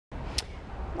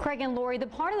Craig and Lori, the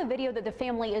part of the video that the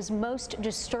family is most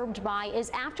disturbed by is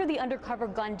after the undercover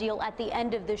gun deal at the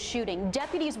end of the shooting.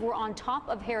 Deputies were on top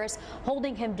of Harris,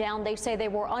 holding him down. They say they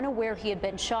were unaware he had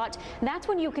been shot. That's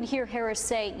when you could hear Harris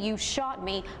say, "You shot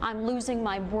me. I'm losing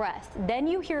my breath." Then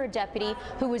you hear a deputy,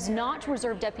 who is not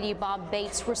Reserve Deputy Bob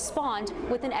Bates, respond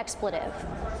with an expletive.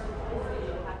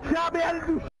 Shot me, I didn't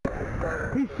do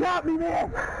shit. He shot me,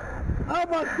 man. Oh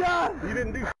my God. You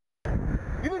didn't do shit.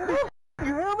 You didn't do shit. You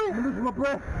hear me? I'm losing my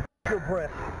breath. Your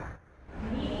breath.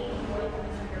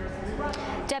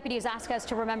 Deputies ask us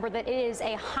to remember that it is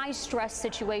a high-stress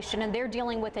situation, and they're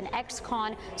dealing with an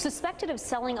ex-con suspected of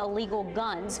selling illegal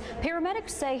guns.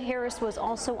 Paramedics say Harris was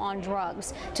also on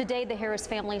drugs. Today, the Harris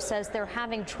family says they're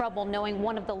having trouble knowing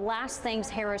one of the last things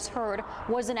Harris heard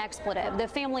was an expletive. The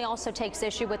family also takes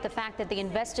issue with the fact that the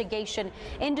investigation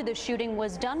into the shooting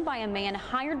was done by a man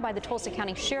hired by the Tulsa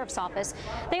County Sheriff's Office.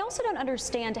 They also don't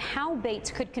understand how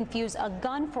Bates could confuse a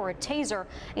gun for a taser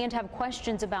and have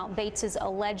questions about Bates's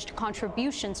alleged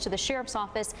contributions to the sheriff's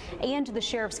office and the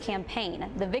sheriff's campaign.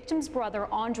 The victim's brother,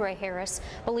 Andre Harris,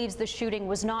 believes the shooting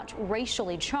was not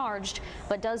racially charged,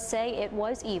 but does say it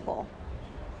was evil.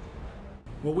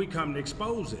 Well, we come to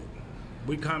expose it.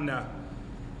 We come to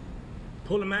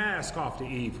pull the mask off the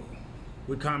evil.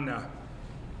 We come to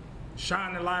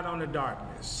shine the light on the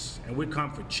darkness. And we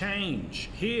come for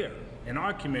change here in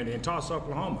our community in Tulsa,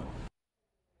 Oklahoma.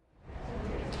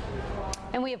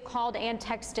 And we have called and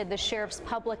texted the sheriff's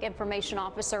public information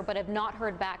officer, but have not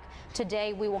heard back.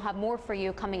 Today, we will have more for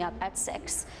you coming up at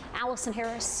 6. Allison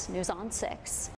Harris, News on 6.